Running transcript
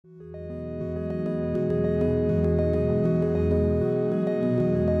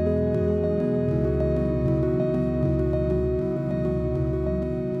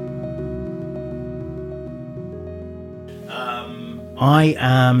I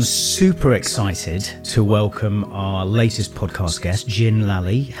am super excited to welcome our latest podcast guest, Gin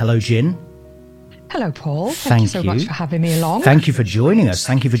Lalli. Hello, Gin. Hello, Paul. Thank you so much for having me along. Thank you for joining us.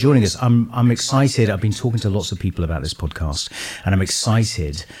 I'm excited. I've been talking to lots of people about this podcast, and I'm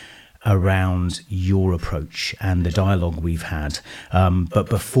excited around your approach and the dialogue we've had. But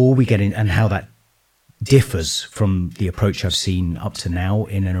before we get in, and how that differs from the approach I've seen up to now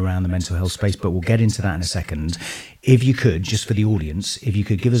in and around the mental health space, but we'll get into that in a second. If you could, just for the audience, if you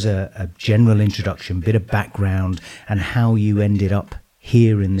could give us a general introduction, bit of background, and how you ended up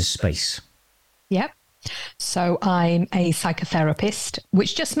here in this space. Yep. So I'm a psychotherapist,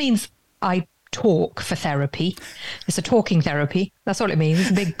 which just means I talk for therapy. It's a talking therapy. That's all it means. It's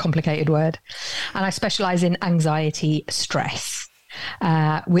a big, complicated word. And I specialize in anxiety, stress,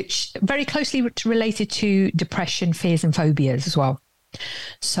 which very closely related to depression, fears and phobias as well.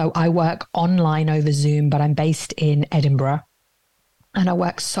 So I work online over Zoom, but I'm based in Edinburgh. And I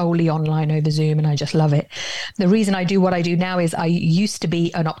work solely online over Zoom, and I just love it. The reason I do what I do now is I used to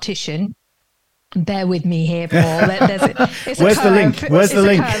be an optician. Bear with me here, Paul. Where's the link? There's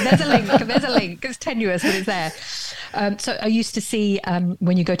a link. It's tenuous, but it's there. So I used to see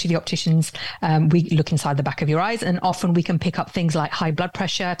when you go to the opticians, we look inside the back of your eyes, and often we can pick up things like high blood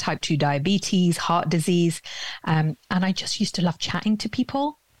pressure, type 2 diabetes, heart disease. And I just used to love chatting to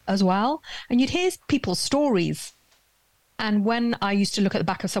people as well. And you'd hear people's stories. And when I used to look at the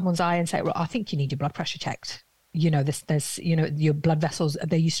back of someone's eye and say, well, I think you need your blood pressure checked. There's your blood vessels,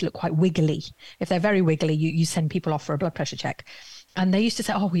 they used to look quite wiggly. If they're very wiggly, you send people off for a blood pressure check. And they used to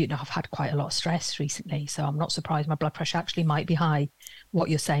say, I've had quite a lot of stress recently, so I'm not surprised my blood pressure actually might be high. What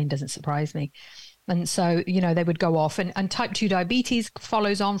you're saying doesn't surprise me. And so, they would go off, and type 2 diabetes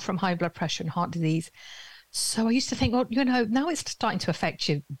follows on from high blood pressure and heart disease. So I used to think, now it's starting to affect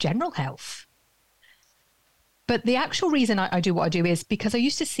your general health. But the actual reason I do what I do is because I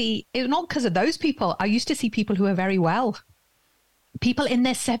used to see, it not because of those people, I used to see people who are very well. People in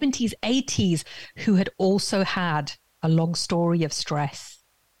their 70s, 80s who had also had a long story of stress.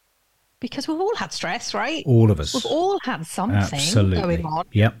 Because we've all had stress, right? All of us. We've all had something going on.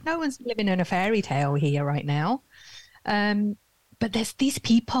 Yep. No one's living in a fairy tale here right now. But there's these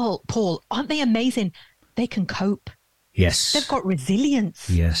people, Paul, aren't they amazing? They can cope. Yes. They've got resilience.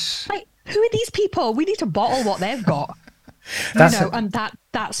 Yes. Like, who are these people? We need to bottle what they've got. And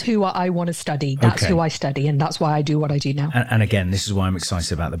that's who I want to study. That's who I study, and that's why I do what I do now. And again, this is why I'm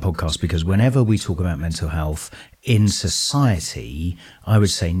excited about the podcast, because whenever we talk about mental health in society, I would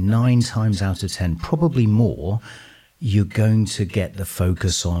say 9 times out of 10, probably more, you're going to get the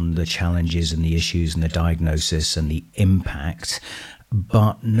focus on the challenges and the issues and the diagnosis and the impact,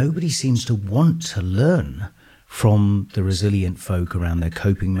 but nobody seems to want to learn from the resilient folk around their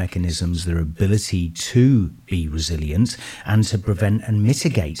coping mechanisms, their ability to be resilient and to prevent and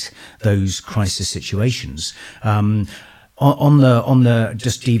mitigate those crisis situations. On the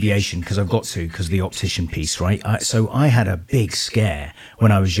just deviation, because I've got to, because the optician piece, right? So I had a big scare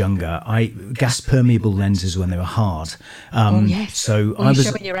when I was younger. Gas permeable lenses when they were hard. Yes. So I was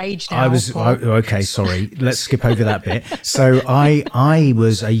showing your age now. Okay, sorry. Let's skip over that bit. So I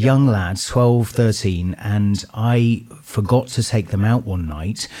was a young lad, 12, 13, and I forgot to take them out one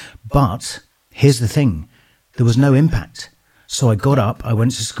night. But here's the thing. There was no impact. So I got up, I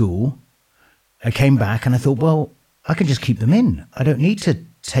went to school, I came back, and I thought, well, I can just keep them in. I don't need to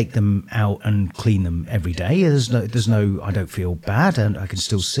take them out and clean them every day. There's no, I don't feel bad and I can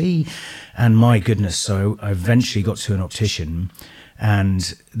still see. And my goodness, so I eventually got to an optician and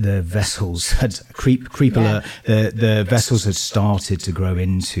the vessels had alert. The vessels had started to grow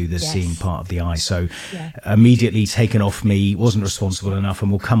into the seeing part of the eye. So immediately taken off me, wasn't responsible enough.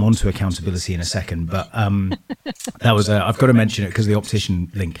 And we'll come on to accountability in a second. But that was, I've got to mention it because the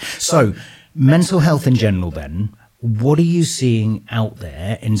optician link. So mental health in general then, what are you seeing out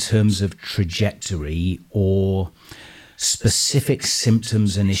there in terms of trajectory or specific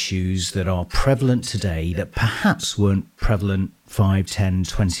symptoms and issues that are prevalent today that perhaps weren't prevalent 5, 10,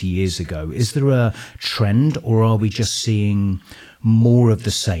 20 years ago? Is there a trend, or are we just seeing more of the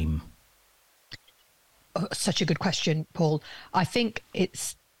same? Oh, such a good question, Paul. I think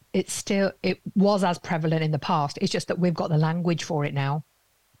it was as prevalent in the past. It's just that we've got the language for it now.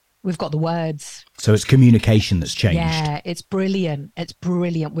 We've got the words. So it's communication that's changed. Yeah, it's brilliant. It's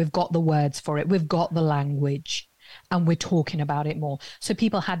brilliant. We've got the words for it. We've got the language and we're talking about it more. So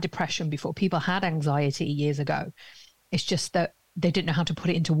people had depression before. People had anxiety years ago. It's just that they didn't know how to put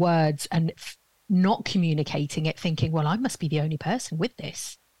it into words and not communicating it, thinking, well, I must be the only person with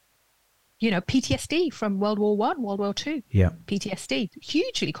this. PTSD from World War I, World War II. Yeah. PTSD,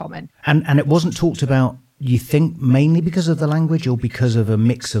 hugely common. And it wasn't talked about you think mainly because of the language, or because of a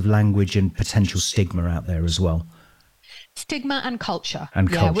mix of language and potential stigma out there as well? Stigma and culture.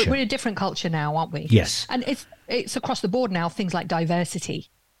 Culture. We're in a different culture now, aren't we? Yes. And it's across the board now, things like diversity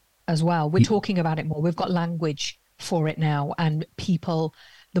as well. We're talking about it more. We've got language for it now, and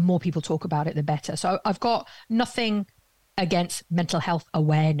the more people talk about it, the better. So I've got nothing against mental health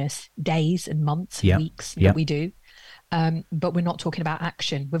awareness days and months and weeks that we do. But we're not talking about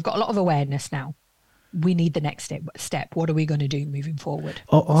action. We've got a lot of awareness now. We need the next step. What are we going to do moving forward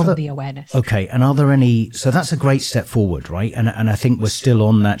from the awareness? Okay. And are there any, so that's a great step forward, right? And I think we're still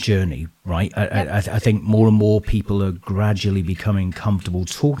on that journey, right? I think more and more people are gradually becoming comfortable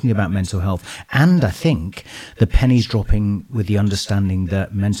talking about mental health. And I think the penny's dropping with the understanding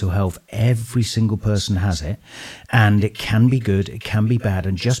that mental health, every single person has it, and it can be good, it can be bad.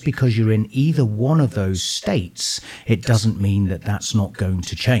 And just because you're in either one of those states, it doesn't mean that that's not going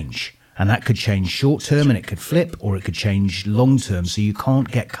to change. And that could change short term, and it could flip, or it could change long term. So you can't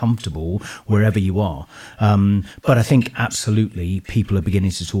get comfortable wherever you are. But I think absolutely people are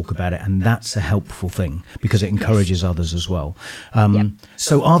beginning to talk about it, and that's a helpful thing because it encourages others as well.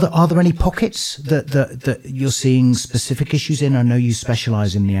 So are there any pockets that you're seeing specific issues in? I know you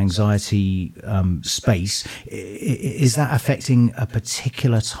specialize in the anxiety space. Is that affecting a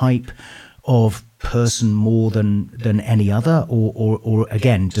particular type of person more than any other, or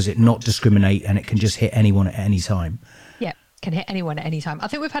again, does it not discriminate and it can just hit anyone at any time? Yeah, can hit anyone at any time. I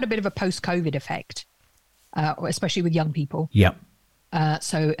think we've had a bit of a post-COVID effect, especially with young people. Yeah.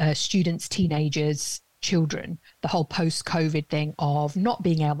 So students, teenagers, children, the whole post-COVID thing of not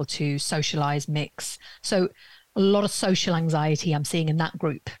being able to socialize, mix. So a lot of social anxiety I'm seeing in that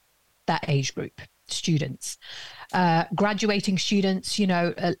group, that age group, students. Graduating students,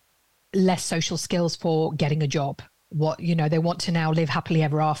 less social skills for getting a job. They want to now live happily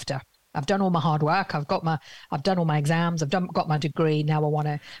ever after. I've done all my hard work. I've done all my exams. Got my degree. Now I want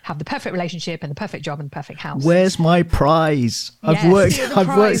to have the perfect relationship and the perfect job and the perfect house. Where's my prize? I've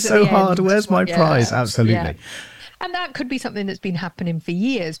worked so hard. Where's my prize? Absolutely. Yeah. And that could be something that's been happening for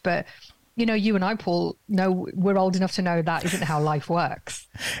years, but you and I, Paul, know we're old enough to know that isn't how life works.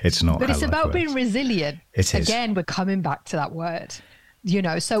 It's not. But it's about being resilient. It is. Again, we're coming back to that word.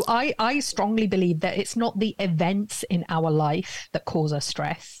 So I strongly believe that it's not the events in our life that cause us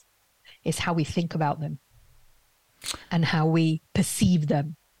stress. It's how we think about them and how we perceive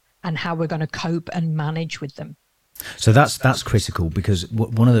them and how we're going to cope and manage with them. So that's critical, because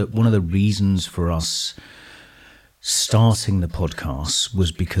one of the reasons for us starting the podcast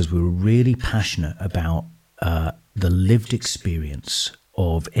was because we were really passionate about the lived experience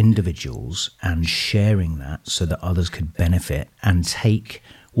of individuals and sharing that so that others could benefit and take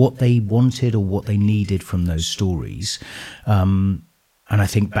what they wanted or what they needed from those stories. And I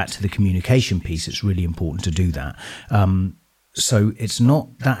think back to the communication piece, it's really important to do that. So it's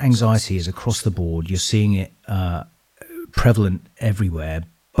not that anxiety is across the board. You're seeing it prevalent everywhere.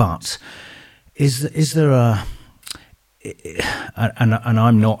 But is there and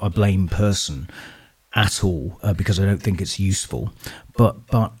I'm not a blame person at all, because I don't think it's useful.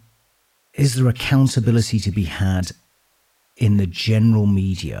 But is there accountability to be had in the general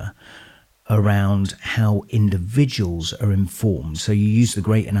media around how individuals are informed? So you use the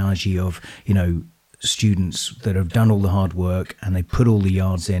great analogy of, students that have done all the hard work and they put all the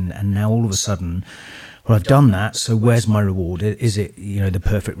yards in, and now all of a sudden, well, I've done that, so where's my reward? Is it, the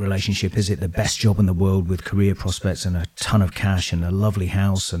perfect relationship? Is it the best job in the world with career prospects and a ton of cash and a lovely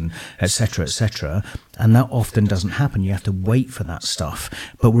house and et cetera, et cetera? And that often doesn't happen. You have to wait for that stuff.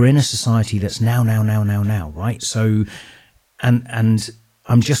 But we're in a society that's now, right? So, and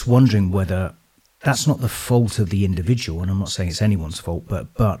I'm just wondering whether that's not the fault of the individual, and I'm not saying it's anyone's fault, but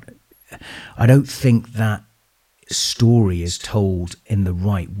I don't think that story is told in the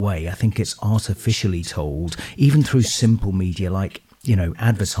right way. I think it's artificially told, even through simple media like,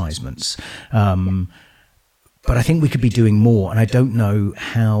 advertisements. But I think we could be doing more, and I don't know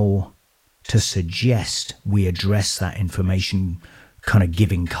how to suggest we address that information kind of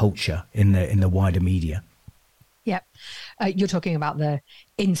giving culture in the wider media. Yeah. You're talking about the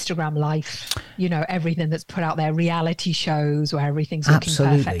Instagram life, everything that's put out there, reality shows where everything's looking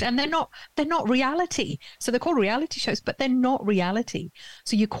perfect. And they're not reality. So they're called reality shows, but they're not reality.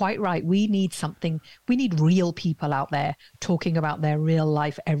 So you're quite right. We need real people out there talking about their real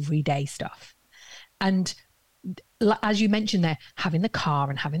life, everyday stuff. And as you mentioned there, having the car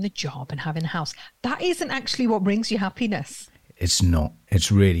and having the job and having the house, that isn't actually what brings you happiness. It's not.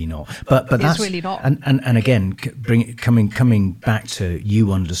 It's really not. But that's really not. And again, coming back to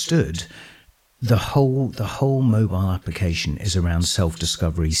you understood. the whole mobile application is around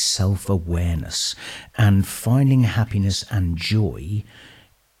self-discovery, self-awareness, and finding happiness and joy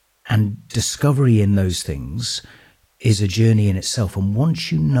and discovery in those things is a journey in itself. And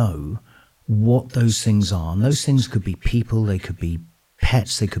once you know what those things are, and those things could be people, they could be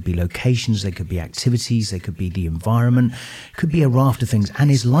pets, they could be locations, they could be activities, they could be the environment, could be a raft of things, and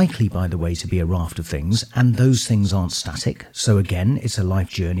is likely, by the way, to be a raft of things. And those things aren't static. So again, it's a life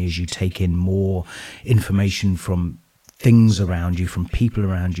journey as you take in more information from things around you, from people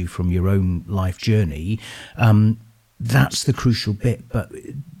around you, from your own life journey. That's the crucial bit. But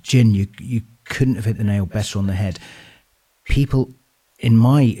Gin, you couldn't have hit the nail better on the head. People, in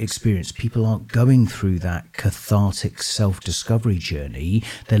my experience, people aren't going through that cathartic self-discovery journey.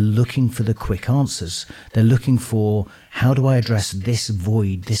 They're looking for the quick answers. They're looking for, how do I address this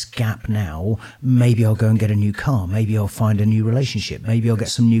void, this gap now? Maybe I'll go and get a new car. Maybe I'll find a new relationship. Maybe I'll get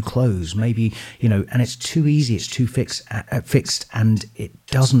some new clothes. Maybe, and it's too easy. It's too fixed, and it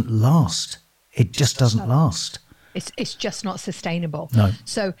doesn't last. It just doesn't last. It's just not sustainable. No.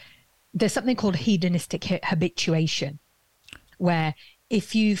 So there's something called hedonistic habituation, where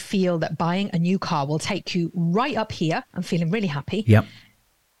if you feel that buying a new car will take you right up here, I'm feeling really happy. Yep.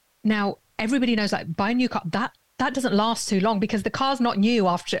 Now, everybody knows, like, buy a new car, that doesn't last too long, because the car's not new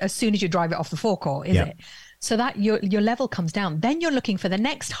as soon as you drive it off the forecourt, is it? So that your level comes down. Then you're looking for the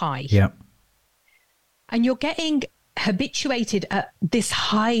next high. Yep. And you're getting habituated at this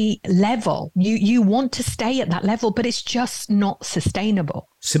high level. You want to stay at that level, but it's just not sustainable.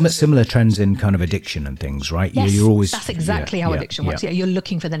 Similar trends in kind of addiction and things, right? Yes, you're always, that's exactly how addiction works. Yeah, you're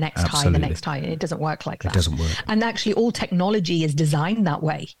looking for the next high, the next high. It doesn't work like that. It doesn't work. And actually, all technology is designed that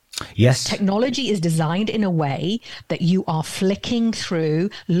way. Yes. Technology is designed in a way that you are flicking through,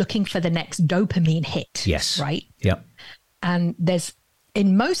 looking for the next dopamine hit. Yes. Right? Yep. And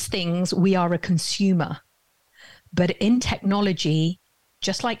in most things, we are a consumer. But in technology,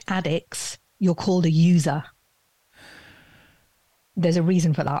 just like addicts, you're called a user. There's a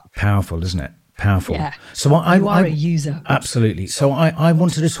reason for that. Powerful, isn't it? Powerful. Yeah. So you are a user. Absolutely. So I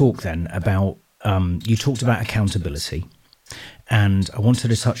wanted to talk then about, you talked about accountability, and I wanted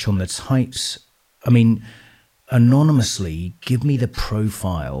to touch on the types. I mean, anonymously, give me the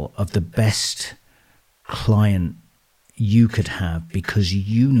profile of the best client you could have, because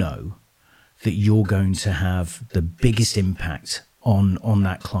you know that you're going to have the biggest impact on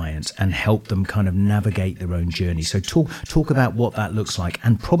that client and help them kind of navigate their own journey. So talk about what that looks like,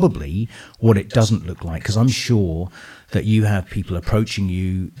 and probably what it doesn't look like, because I'm sure that you have people approaching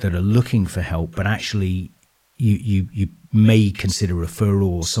you that are looking for help, but actually you may consider referral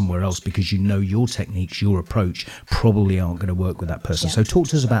or somewhere else because you know your techniques, your approach probably aren't going to work with that person. Yeah. So talk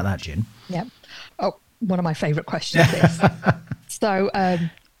to us about that, Gin. Yeah. Oh, one of my favorite questions is. So,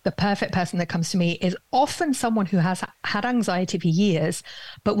 the perfect person that comes to me is often someone who has had anxiety for years,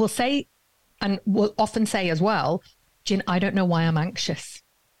 but will say, and will often say as well, Gin, I don't know why I'm anxious.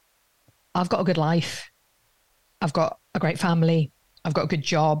 I've got a good life. I've got a great family. I've got a good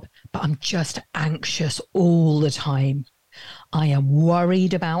job, but I'm just anxious all the time. I am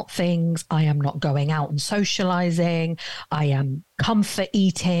worried about things. I am not going out and socializing. I am comfort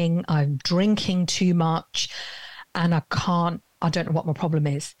eating. I'm drinking too much, and I don't know what my problem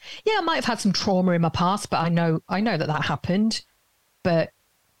is. Yeah, I might have had some trauma in my past, but I know that happened. But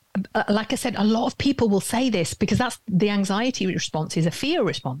like I said, a lot of people will say this because that's the anxiety response is a fear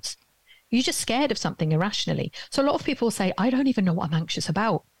response. You're just scared of something irrationally. So a lot of people will say, I don't even know what I'm anxious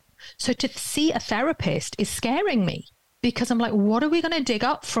about. So to see a therapist is scaring me because I'm like, what are we going to dig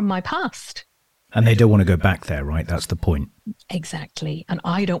up from my past? And they don't want to go back there, right? That's the point. Exactly. And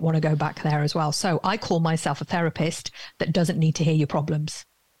I don't want to go back there as well. So I call myself a therapist that doesn't need to hear your problems.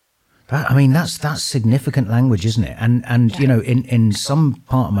 I mean, that's significant language, isn't it? And yeah. In some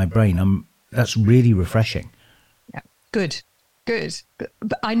part of my brain, that's really refreshing. Yeah. Good.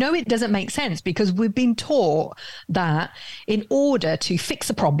 But I know it doesn't make sense because we've been taught that in order to fix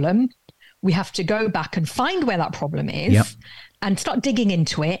a problem, we have to go back and find where that problem is. Yep. And start digging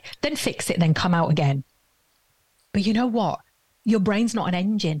into it, then fix it, then come out again. But you know what? Your brain's not an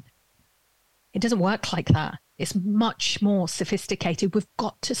engine. It doesn't work like that. It's much more sophisticated. We've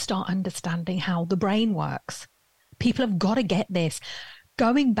got to start understanding how the brain works. People have got to get this.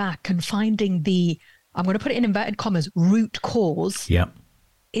 Going back and finding I'm going to put it in inverted commas, root cause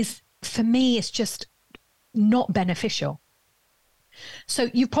is, for me, it's just not beneficial. So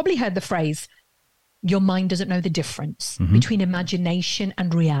you've probably heard the phrase, your mind doesn't know the difference between imagination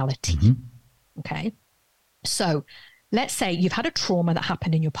and reality. Okay. So let's say you've had a trauma that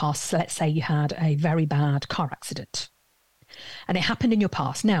happened in your past. So let's say you had a very bad car accident. and it happened in your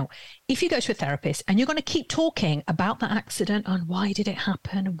past. Now, if you go to a therapist and you're going to keep talking about that accident and why did it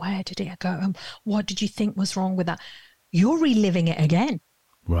happen and where did it go and what did you think was wrong with that, you're reliving it again.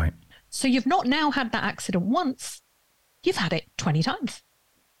 Right. So you've not now had that accident once, you've had it 20 times.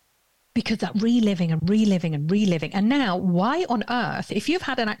 Because that reliving and reliving and reliving. And now, why on earth, if you've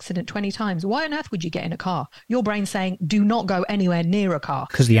had an accident 20 times, why on earth would you get in a car? Your brain's saying, do not go anywhere near a car.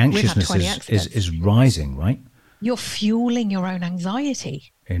 Because the anxiousness is rising, right? You're fueling your own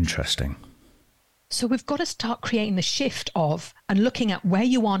anxiety. Interesting. So we've got to start creating the shift of and looking at where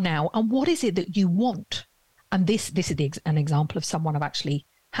you are now and what is it that you want. And this is an example of someone I've actually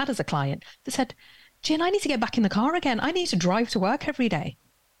had as a client that said, Gin, I need to get back in the car again. I need to drive to work every day.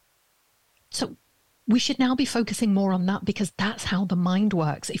 So we should now be focusing more on that because that's how the mind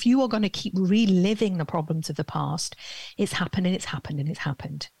works. If you are going to keep reliving the problems of the past, it's happened and it's happened and it's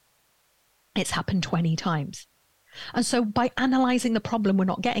happened. It's happened 20 times. And so by analyzing the problem, we're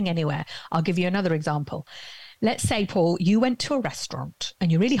not getting anywhere. I'll give you another example. Let's say, Paul, you went to a restaurant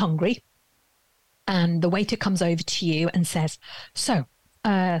and you're really hungry and the waiter comes over to you and says, so,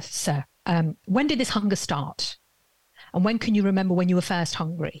 sir, when did this hunger start? And when can you remember when you were first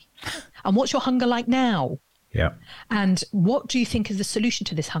hungry? And what's your hunger like now? Yeah. And what do you think is the solution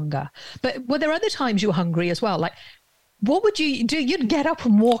to this hunger? But were there other times you were hungry as well? Like, what would you do? You'd get up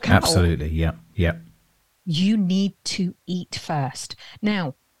and walk out. Absolutely. Yeah. Yeah. You need to eat first.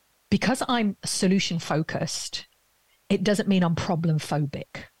 Now, because I'm solution focused, it doesn't mean I'm problem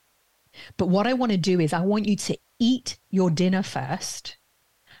phobic. But what I want to do is I want you to eat your dinner first.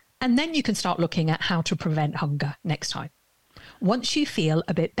 And then you can start looking at how to prevent hunger next time. Once you feel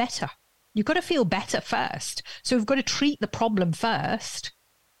a bit better, you've got to feel better first. So we've got to treat the problem first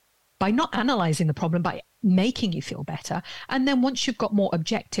by not analyzing the problem, by making you feel better. And then once you've got more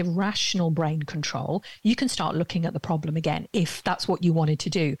objective, rational brain control, you can start looking at the problem again, if that's what you wanted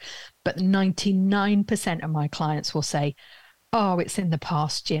to do. But 99% of my clients will say, oh, it's in the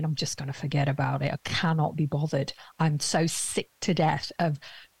past, Gin. I'm just going to forget about it. I cannot be bothered. I'm so sick to death of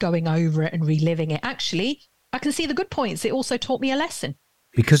going over it and reliving it. Actually, I can see the good points. It also taught me a lesson.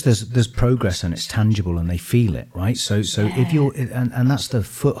 Because there's progress and it's tangible and they feel it, right? So if you're, and that's the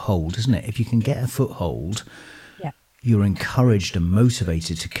foothold, isn't it? If you can get a foothold, you're encouraged and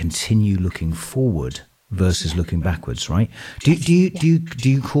motivated to continue looking forward versus looking backwards, right? Do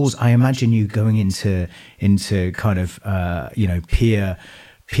you cause? I imagine you going into kind of peer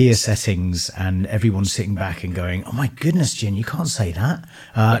settings and everyone sitting back and going, "Oh my goodness, Gin, you can't say that."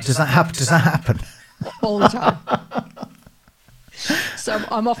 Does that happen? Does that happen? All the time. So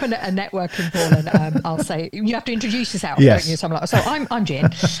I'm often at a networking call and I'll say, you have to introduce yourself, don't you? So I'm like, so I'm Gin.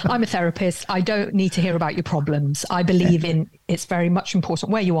 I'm a therapist. I don't need to hear about your problems. I believe in it's very much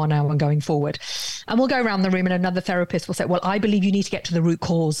important where you are now and going forward. And we'll go around the room and another therapist will say, well, I believe you need to get to the root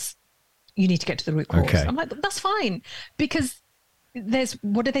cause. You need to get to the root cause. Okay. I'm like, that's fine. Because there's,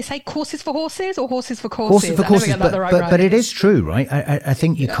 what do they say? Courses for horses or horses for courses? Horses for courses, but it is true, right? I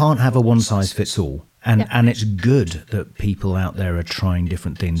think you can't have a one size fits all. And it's good that people out there are trying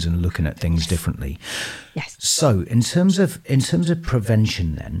different things and looking at things differently. Yes. So in terms of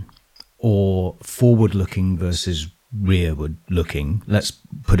prevention then, or forward looking versus rearward looking, let's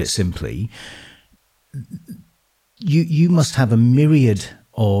put it simply, you must have a myriad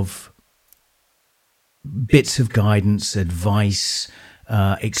of bits of guidance, advice,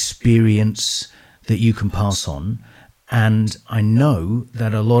 experience that you can pass on. And I know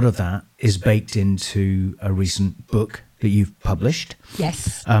that a lot of that is baked into a recent book that you've published.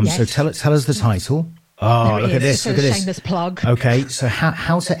 Yes. So tell us the title. Oh, look at this! Look at this. Shameless plug. Okay, so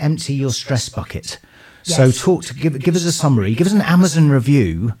how to empty your stress bucket. Yes. So give us a summary. Give us an Amazon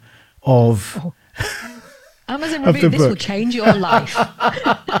review of. Oh. Amazon review. This will change your life.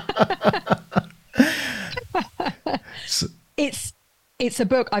 It's a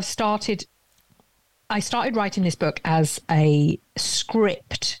book I've started. I started writing this book as a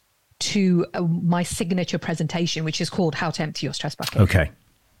script to my signature presentation, which is called How to Empty Your Stress Bucket. Okay.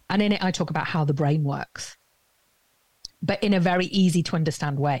 And in it, I talk about how the brain works, but in a very easy to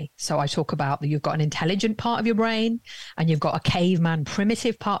understand way. So I talk about that you've got an intelligent part of your brain and you've got a caveman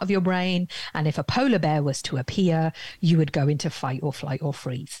primitive part of your brain. And if a polar bear was to appear, you would go into fight or flight or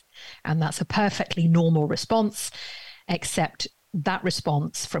freeze. And that's a perfectly normal response, except that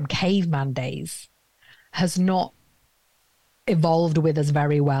response from caveman days has not evolved with us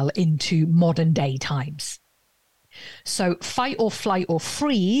very well into modern day times. So fight or flight or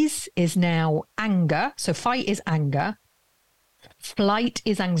freeze is now anger. So fight is anger, flight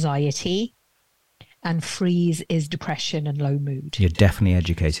is anxiety, and freeze is depression and low mood. You're definitely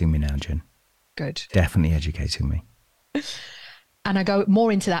educating me now, Gin. Good. Definitely educating me. And I go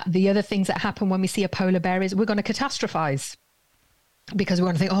more into that. The other things that happen when we see a polar bear is we're going to catastrophize because we're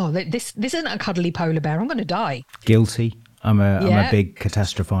going to think, oh, this isn't a cuddly polar bear. I'm going to die. Guilty. I'm a big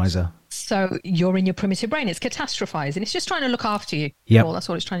catastrophizer. So you're in your primitive brain. It's catastrophizing. It's just trying to look after you. Yep. Well, that's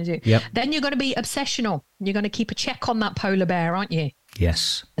what it's trying to do. Yep. Then you're going to be obsessional. You're going to keep a check on that polar bear, aren't you?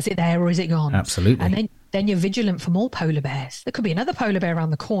 Yes. Is it there or is it gone? Absolutely. And then you're vigilant for more polar bears. There could be another polar bear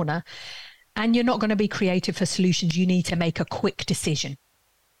around the corner. And you're not going to be creative for solutions. You need to make a quick decision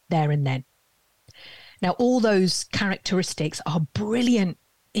there and then. Now, all those characteristics are brilliant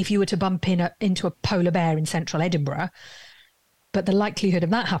if you were to bump into a polar bear in central Edinburgh. But the likelihood of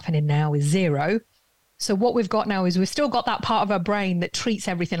that happening now is 0. So what we've got now is we've still got that part of our brain that treats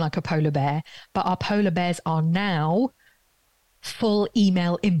everything like a polar bear. But our polar bears are now full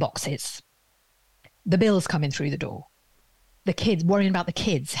email inboxes. The bills coming through the door. The kids, worrying about the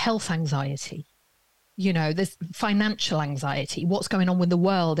kids, health anxiety, there's financial anxiety, what's going on with the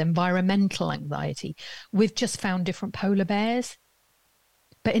world, environmental anxiety. We've just found different polar bears.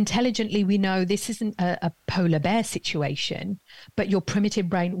 But intelligently, we know this isn't a polar bear situation, but your primitive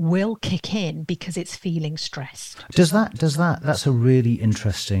brain will kick in because it's feeling stress. That's a really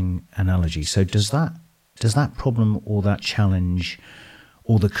interesting analogy. So does that problem or that challenge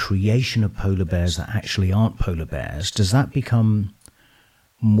or the creation of polar bears that actually aren't polar bears, does that become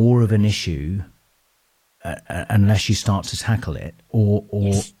more of an issue unless you start to tackle it, or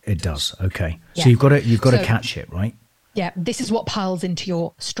yes. It does? Okay, yeah. So you've got to catch it, right? Yeah, this is what piles into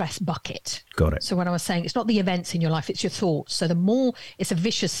your stress bucket. Got it. So when I was saying it's not the events in your life, it's your thoughts. So the more, it's a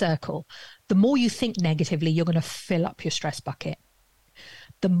vicious circle. The more you think negatively, you're going to fill up your stress bucket.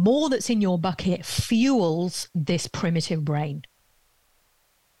 The more that's in your bucket fuels this primitive brain.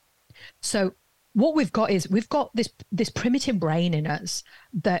 So what we've got is we've got this primitive brain in us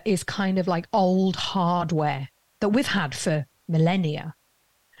that is kind of like old hardware that we've had for millennia,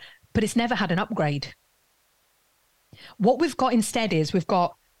 but it's never had an upgrade. What we've got instead is we've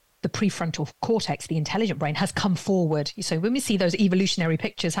got the prefrontal cortex, the intelligent brain, has come forward. So when we see those evolutionary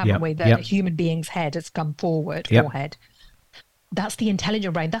pictures, haven't we, the human being's head has come forward, forehead. That's the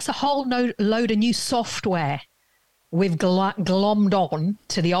intelligent brain. That's a whole load of new software we've glommed on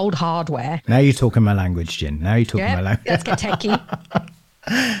to the old hardware. Now you're talking my language, Gin. Now you're talking my language. Let's get techie.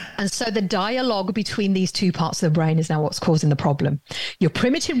 And so the dialogue between these two parts of the brain is now what's causing the problem. Your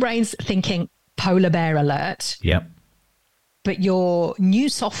primitive brain's thinking polar bear alert. Yep. But your new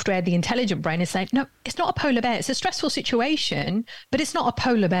software, the intelligent brain, is saying, no, it's not a polar bear. It's a stressful situation, but it's not a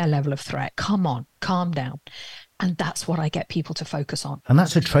polar bear level of threat. Come on, calm down. And that's what I get people to focus on. And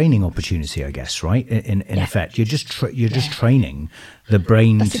that's a training opportunity, I guess, right? In effect, you're just just training the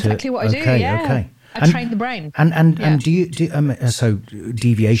brain. That's exactly what I do. Yeah. Okay. I train the brain. And do you so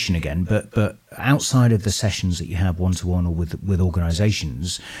deviation again, but outside of the sessions that you have one-to-one or with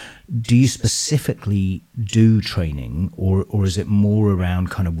organizations, do you specifically do training, or is it more around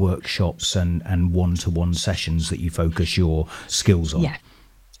kind of workshops and one-to-one sessions that you focus your skills on? Yeah.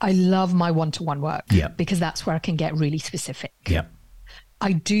 I love my one-to-one work because that's where I can get really specific. Yeah.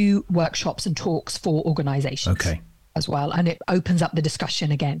 I do workshops and talks for organizations as well. And it opens up the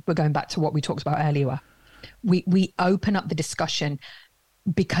discussion again. We're going back to what we talked about earlier. We open up the discussion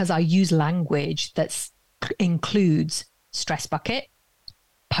because I use language that includes stress bucket,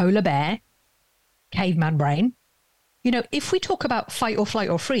 polar bear, caveman brain. If we talk about fight or flight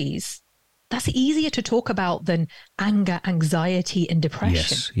or freeze, that's easier to talk about than anger, anxiety, and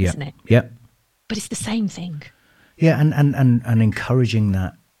depression, isn't it? Yep. But it's the same thing. Yeah, and encouraging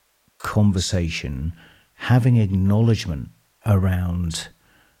that conversation, having acknowledgement around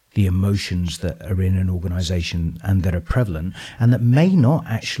the emotions that are in an organization and that are prevalent and that may not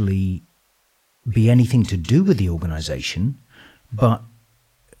actually be anything to do with the organization, but,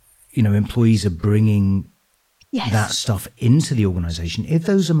 employees are bringing that stuff into the organization. If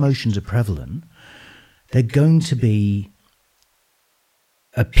those emotions are prevalent, they're going to be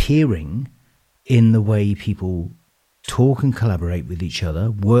appearing in the way people talk and collaborate with each other,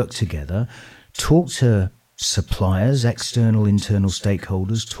 work together, talk to suppliers, external, internal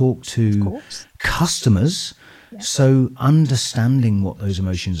stakeholders, talk to customers. Yeah. So understanding what those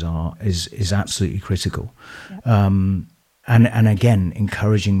emotions are is absolutely critical. Yeah. And again,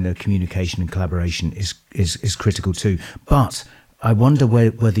 encouraging the communication and collaboration is critical too. But I wonder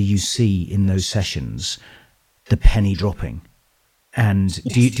whether you see in those sessions the penny dropping. And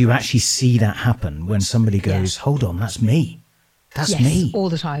do you actually see that happen when somebody goes, hold on, that's me. That's me. All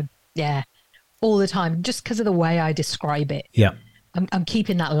the time. Yeah, all the time. Just because of the way I describe it. Yeah. I'm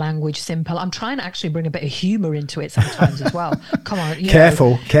keeping that language simple. I'm trying to actually bring a bit of humor into it sometimes as well. Come on,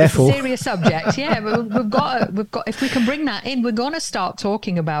 careful. It's a serious subject. Yeah, we've got. If we can bring that in, we're going to start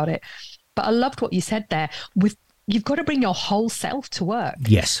talking about it. But I loved what you said there. You've got to bring your whole self to work.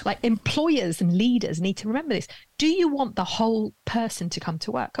 Yes. Like employers and leaders need to remember this. Do you want the whole person to come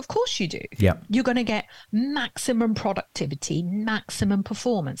to work? Of course you do. Yeah. You're going to get maximum productivity, maximum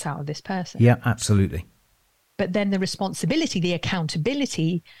performance out of this person. Yeah, absolutely. But then the responsibility, the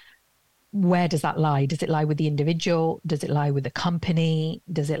accountability, where does that lie? Does it lie with the individual? Does it lie with the company?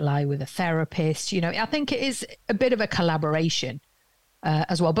 Does it lie with a therapist? I think it is a bit of a collaboration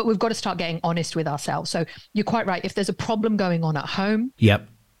as well. But we've got to start getting honest with ourselves. So you're quite right. If there's a problem going on at home, yep,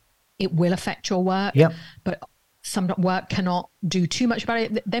 it will affect your work. Yep. But some work cannot do too much about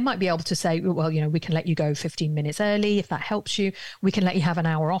it. They might be able to say, well, we can let you go 15 minutes early if that helps you. We can let you have an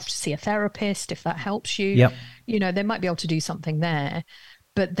hour off to see a therapist if that helps you. Yep. They might be able to do something there.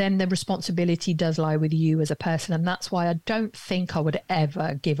 But then the responsibility does lie with you as a person. And that's why I don't think I would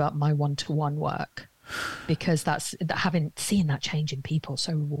ever give up my one-to-one work. Because seeing that change in people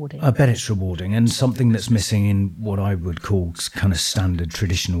so rewarding. I bet it's rewarding, and something that's missing in what I would call kind of standard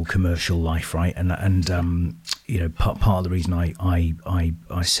traditional commercial life, right? And part of the reason I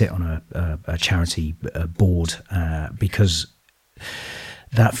sit on a charity board because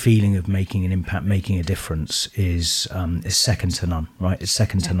that feeling of making an impact, making a difference is second to none, right? It's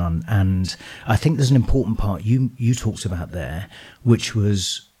second to none. And I think there's an important part you talked about there, which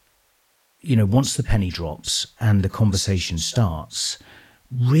was, once the penny drops and the conversation starts,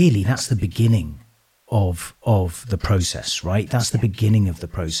 really that's the beginning of the process, right? That's the beginning of the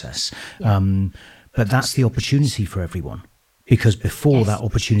process. Yeah. But that's the opportunity for everyone, because before that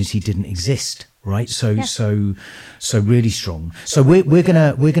opportunity didn't exist. Right. So really strong. So we're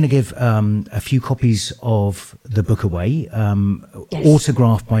gonna give a few copies of the book away,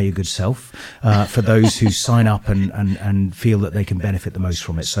 autographed by your good self, for those who sign up and feel that they can benefit the most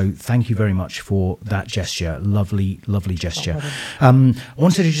from it. So thank you very much for that gesture. Lovely gesture. I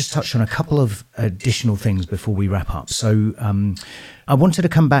wanted to just touch on a couple of additional things before we wrap up. So I wanted to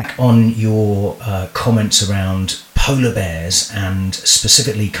come back on your comments around polar bears, and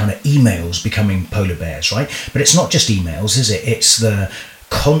specifically kind of emails becoming polar bears, right? But it's not just emails, is it? It's the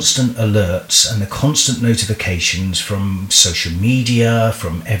constant alerts and the constant notifications from social media,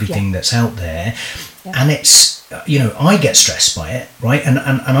 from everything that's out there. Yeah. And it's, I get stressed by it, right? And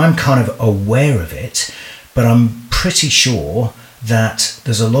I'm kind of aware of it, but I'm pretty sure that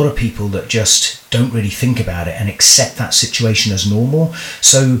there's a lot of people that just don't really think about it and accept that situation as normal.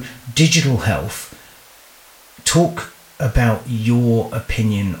 So digital health, talk about your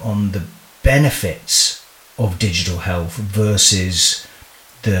opinion on the benefits of digital health versus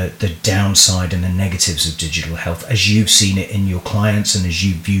the downside and the negatives of digital health as you've seen it in your clients and as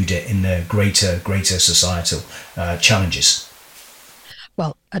you viewed it in the greater societal challenges.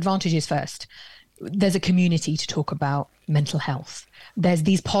 Well, advantages first. There's a community to talk about mental health. There's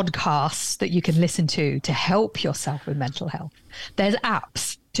these podcasts that you can listen to help yourself with mental health. There's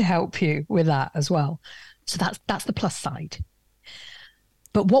apps to help you with that as well. So that's the plus side.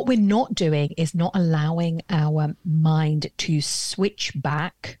 But what we're not doing is not allowing our mind to switch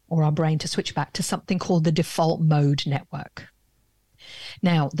back, or our brain to switch back to something called the default mode network.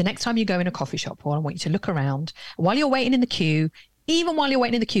 Now, the next time you go in a coffee shop, Paul, I want you to look around while you're waiting in the queue. Even while you're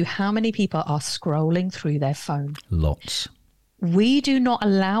waiting in the queue, how many people are scrolling through their phone? Lots. We do not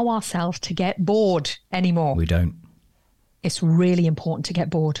allow ourselves to get bored anymore. We don't. It's really important to get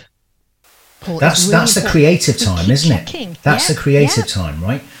bored. Paul, that's the creative time, isn't it? That's the creative time,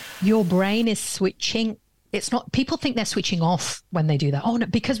 right? Your brain is switching. It's not, people think they're switching off when they do that. Oh no,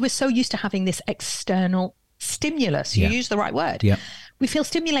 because we're so used to having this external stimulus. You use the right word. Yeah. We feel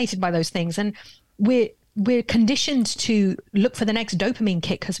stimulated by those things, and we're conditioned to look for the next dopamine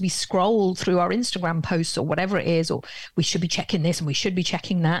kick as we scroll through our Instagram posts or whatever it is, or we should be checking this and we should be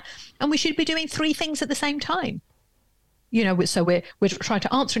checking that, and we should be doing 3 things at the same time. So we're trying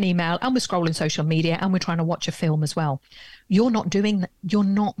to answer an email, and we're scrolling social media, and we're trying to watch a film as well. You're not doing that. You're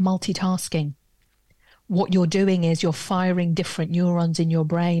not multitasking. What you're doing is you're firing different neurons in your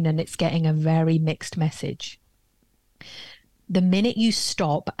brain, and it's getting a very mixed message. The minute you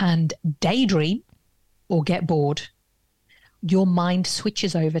stop and daydream or get bored, your mind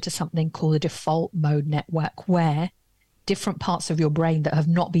switches over to something called the default mode network, where different parts of your brain that have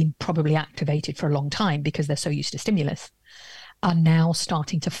not been probably activated for a long time because they're so used to stimulus are now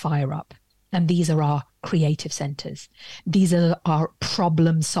starting to fire up. And these are our creative centers. These are our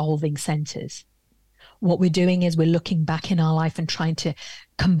problem-solving centers. what we're doing is we're looking back in our life and trying to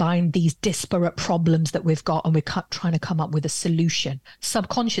combine these disparate problems that we've got, and we're trying to come up with a solution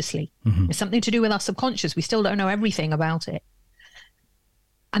subconsciously. It's something to do with our subconscious. We still don't know everything about it.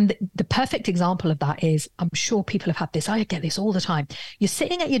 And the perfect example of that is, I'm sure people have had this. I get this all the time. You're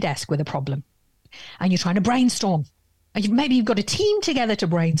sitting at your desk with a problem and you're trying to brainstorm. And maybe you've got a team together to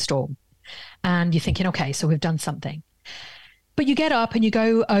brainstorm. And you're thinking, okay, so we've done something. But you get up and you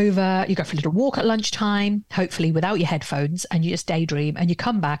go for a little walk at lunchtime, hopefully without your headphones, and you just daydream, and you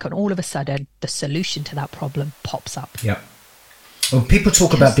come back and all of a sudden the solution to that problem pops up. Yep. Well, people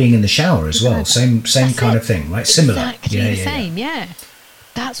talk about being in the shower as well. Same kind of thing, right? Similar. Exactly the same, yeah.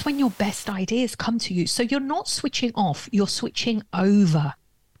 That's when your best ideas come to you. So you're not switching off, you're switching over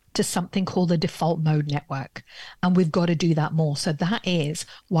to something called the default mode network. And we've got to do that more. So that is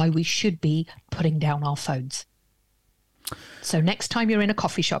why we should be putting down our phones. So next time you're in a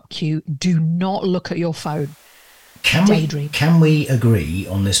coffee shop queue, do not look at your phone. Can we agree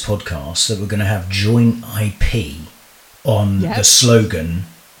on this podcast that we're going to have joint IP on the slogan,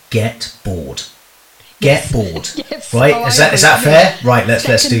 get bored? Get bored. Yes, right? Is that fair? Right,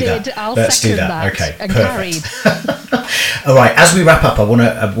 let's do that. Let's do that. Okay, perfect. All right, as we wrap up, I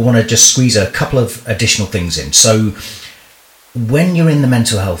want to just squeeze a couple of additional things in. So when you're in the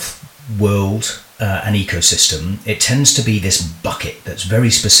mental health world and ecosystem, it tends to be this bucket that's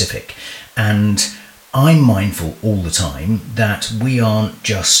very specific. And I'm mindful all the time that we aren't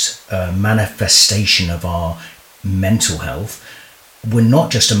just a manifestation of our mental health. We're not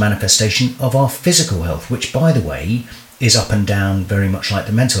just a manifestation of our physical health, which, by the way, is up and down very much like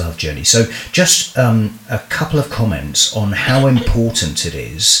the mental health journey. So just a couple of comments on how important it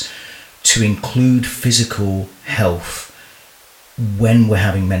is to include physical health when we're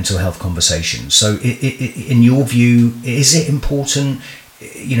having mental health conversations. So in your view, is it important?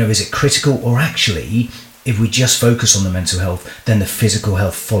 Is it critical? Or actually, if we just focus on the mental health, then the physical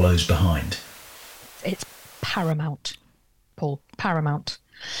health follows behind? It's paramount. Paul, paramount.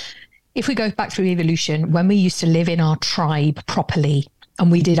 If we go back through evolution, when we used to live in our tribe properly,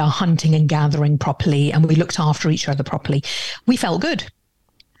 and we did our hunting and gathering properly, and we looked after each other properly, we felt good.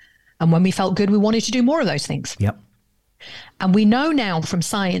 And when we felt good, we wanted to do more of those things. Yep. And we know now from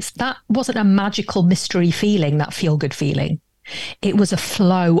science that wasn't a magical mystery feeling, that feel-good feeling. It was a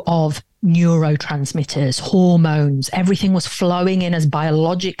flow of neurotransmitters, hormones, everything was flowing in as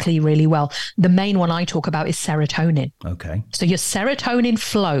biologically really well. The main one I talk about is serotonin. Okay. So your serotonin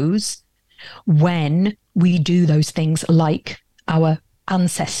flows when we do those things like our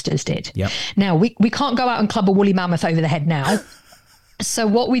ancestors did. Yep. Now, we can't go out and club a woolly mammoth over the head now. So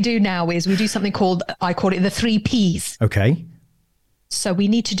what we do now is we do something called, I call it the 3 Ps. Okay. So we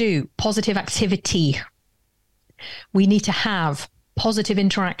need to do positive activity. We need to have positive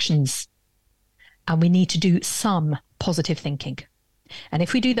interactions, and we need to do some positive thinking. And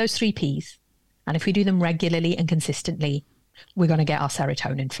if we do those 3 Ps, and if we do them regularly and consistently, we're going to get our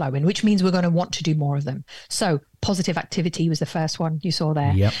serotonin flowing, which means we're going to want to do more of them. So positive activity was the first one you saw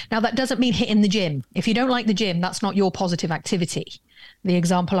there. Yep. Now, that doesn't mean hitting the gym. If you don't like the gym, that's not your positive activity. The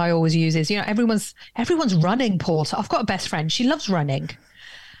example I always use is, everyone's running, Paul. So I've got a best friend. She loves running.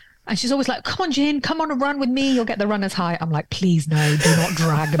 And she's always like, come on, Gin, come on a run with me. You'll get the runner's high. I'm like, please, no, do not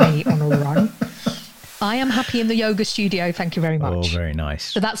drag me on a run. I am happy in the yoga studio. Thank you very much. Oh, very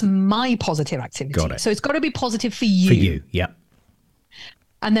nice. So that's my positive activity. Got it. So it's got to be positive for you. For you, yeah.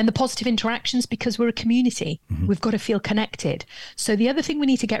 And then the positive interactions, because we're a community. Mm-hmm. We've got to feel connected. So the other thing we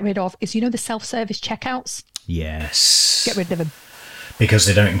need to get rid of is, the self-service checkouts? Yes. Get rid of them. Because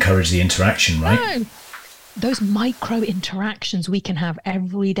they don't encourage the interaction, right? No. Those micro interactions we can have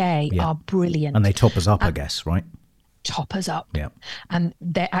every day are brilliant. And they top us up, I guess, right? Top us up. Yeah. And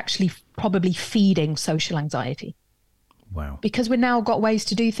they're actually probably feeding social anxiety. Wow. Because we've now got ways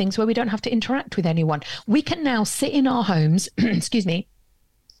to do things where we don't have to interact with anyone. We can now sit in our homes, excuse me,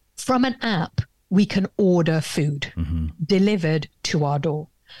 from an app, we can order food delivered to our door.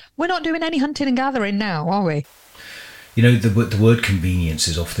 We're not doing any hunting and gathering now, are we? The word convenience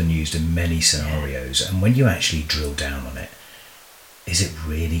is often used in many scenarios, and when you actually drill down on it, is it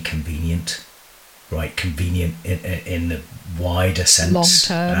really convenient? Right, convenient in the wider sense?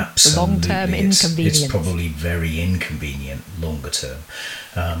 Long-term, absolutely. Long-term inconvenience. It's probably very inconvenient, longer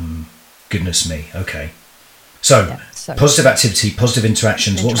term. Goodness me, okay. So positive activity, positive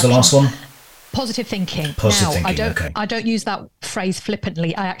interactions. What was the last one? Positive thinking. Positive thinking. I don't use that phrase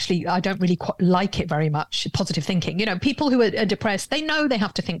flippantly. I don't really quite like it very much. Positive thinking. People who are depressed, they know they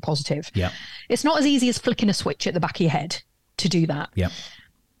have to think positive. Yeah. It's not as easy as flicking a switch at the back of your head to do that. Yeah.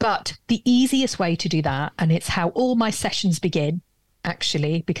 But the easiest way to do that, and it's how all my sessions begin,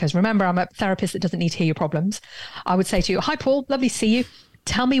 actually, because remember, I'm a therapist that doesn't need to hear your problems. I would say to you, hi, Paul, lovely to see you.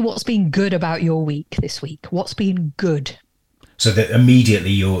 Tell me what's been good about your week this week. What's been good? So that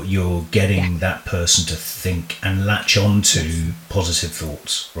immediately you're getting that person to think and latch on to positive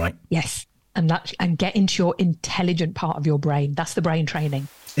thoughts, right? Yes. And get into your intelligent part of your brain. That's the brain training.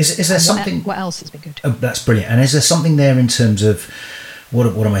 Is there something? What else has been good? Oh, that's brilliant. And is there something there in terms of what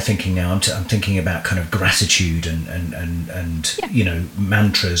am I thinking now? I'm thinking about kind of gratitude and you know,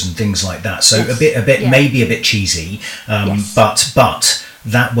 mantras and things like that. So a bit maybe a bit cheesy, but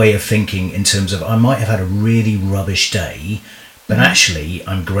that way of thinking in terms of I might have had a really rubbish day, but actually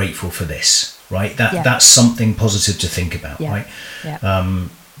I'm grateful for this, right? That's something positive to think about, right? Yeah.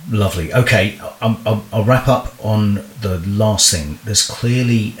 Lovely. Okay, I'll wrap up on the last thing. There's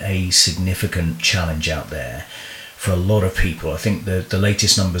clearly a significant challenge out there for a lot of people. I think the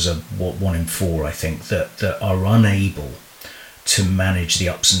latest numbers are 1 in 4, I think, that are unable to manage the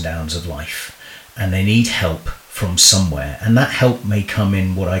ups and downs of life, and they need help from somewhere, and that help may come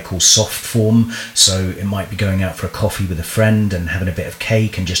in what I call soft form. So it might be going out for a coffee with a friend and having a bit of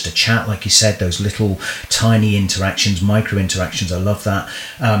cake and just a chat, like you said, those little tiny interactions, micro interactions. I love that.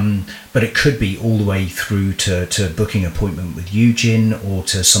 But it could be all the way through to booking an appointment with you, Gin, or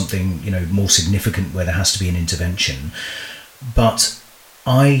to something, you know, more significant where there has to be an intervention. But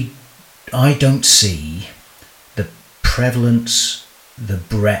I don't see the prevalence, the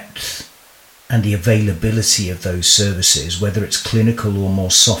breadth and the availability of those services, whether it's clinical or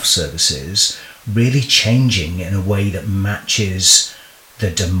more soft services, really changing in a way that matches the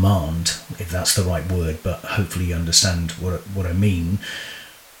demand, if that's the right word, but hopefully you understand what I mean.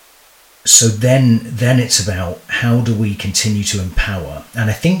 So then it's about how do we continue to empower? And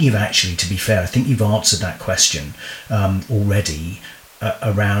I think you've actually, to be fair, I think you've answered that question already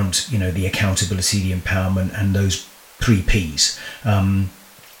around, you know, the accountability, the empowerment, and those 3 Ps.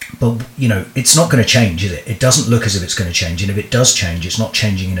 But, you know, it's not going to change, is it? It doesn't look as if it's going to change. And if it does change, it's not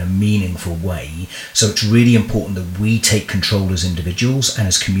changing in a meaningful way. So it's really important that we take control as individuals and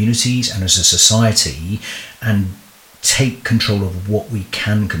as communities and as a society and take control of what we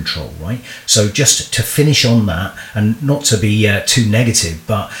can control, right? So just to finish on that, and not to be too negative,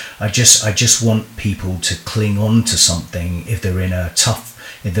 but I just want people to cling on to something if they're in a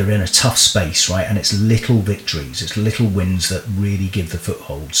tough space, right? And it's little victories, it's little wins that really give the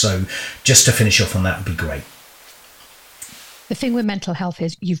foothold. So just to finish off on that would be great. The thing with mental health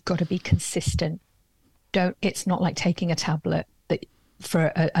is you've got to be consistent. It's not like taking a tablet that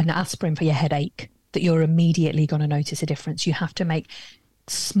for an aspirin for your headache that you're immediately going to notice a difference. You have to make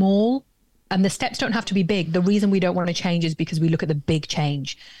small, and the steps don't have to be big. The reason we don't want to change is because we look at the big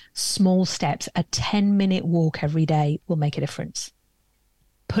change. Small steps, a 10-minute walk every day will make a difference.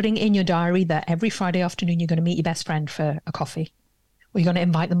 Putting in your diary that every Friday afternoon you're going to meet your best friend for a coffee, or you're going to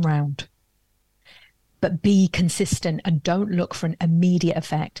invite them round. But be consistent and don't look for an immediate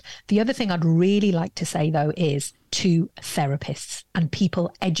effect. The other thing I'd really like to say, though, is to therapists and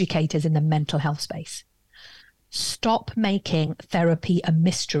people, educators in the mental health space, stop making therapy a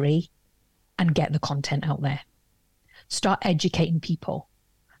mystery and get the content out there. Start educating people.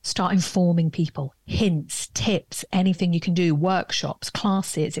 Start informing people. Hints, tips, anything you can do, workshops,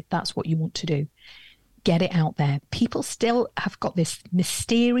 classes, if that's what you want to do. Get it out there. People still have got this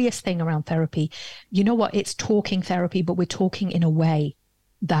mysterious thing around therapy. You know what? It's talking therapy, but we're talking in a way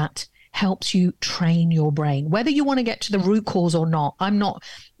that helps you train your brain. Whether you want to get to the root cause or not, I'm not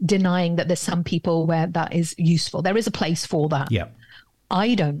denying that there's some people where that is useful. There is a place for that. Yeah.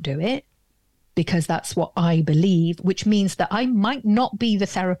 I don't do it because that's what I believe, which means that I might not be the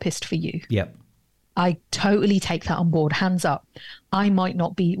therapist for you. Yep. I totally take that on board. Hands up. I might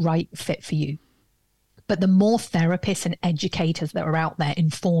not be right fit for you. But the more therapists and educators that are out there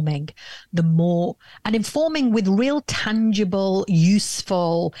informing, the more, and informing with real tangible,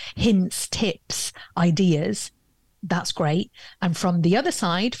 useful hints, tips, ideas, that's great. And from the other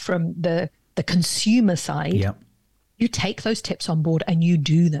side, from the consumer side, yep, you take those tips on board and you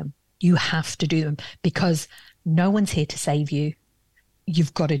do them. You have to do them because no one's here to save you.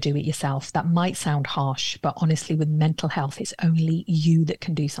 You've got to do it yourself. That might sound harsh, but honestly, with mental health, it's only you that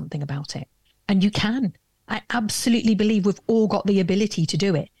can do something about it. And you can. I absolutely believe we've all got the ability to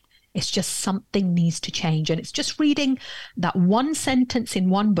do it. It's just something needs to change. And it's just reading that one sentence in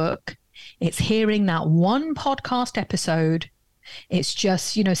one book. It's hearing that one podcast episode. It's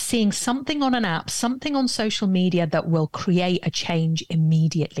just, seeing something on an app, something on social media that will create a change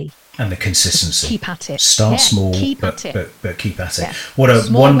immediately. And the consistency. Just keep at it. Start small, but keep at it. Yeah. What a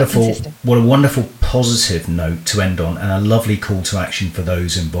wonderful positive note to end on, and a lovely call to action for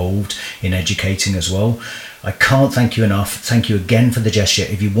those involved in educating as well. I can't thank you enough. Thank you again for the gesture.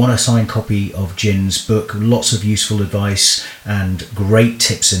 If you want a signed copy of Gin's book, lots of useful advice and great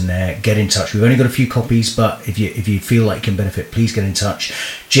tips in there, get in touch. We've only got a few copies, but if you feel like you can benefit, please get in touch.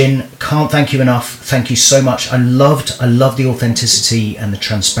 Gin, can't thank you enough. Thank you so much. I love the authenticity and the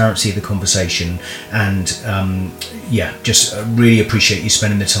transparency of the conversation, and just really appreciate you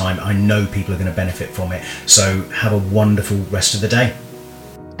spending the time. I know people are going to benefit from it. So have a wonderful rest of the day.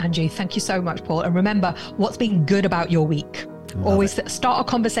 Angie, thank you so much, Paul. And remember, what's been good about your week? Always start a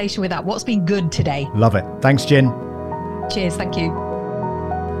conversation with that. What's been good today? Love it. Thanks, Gin. Cheers. Thank you.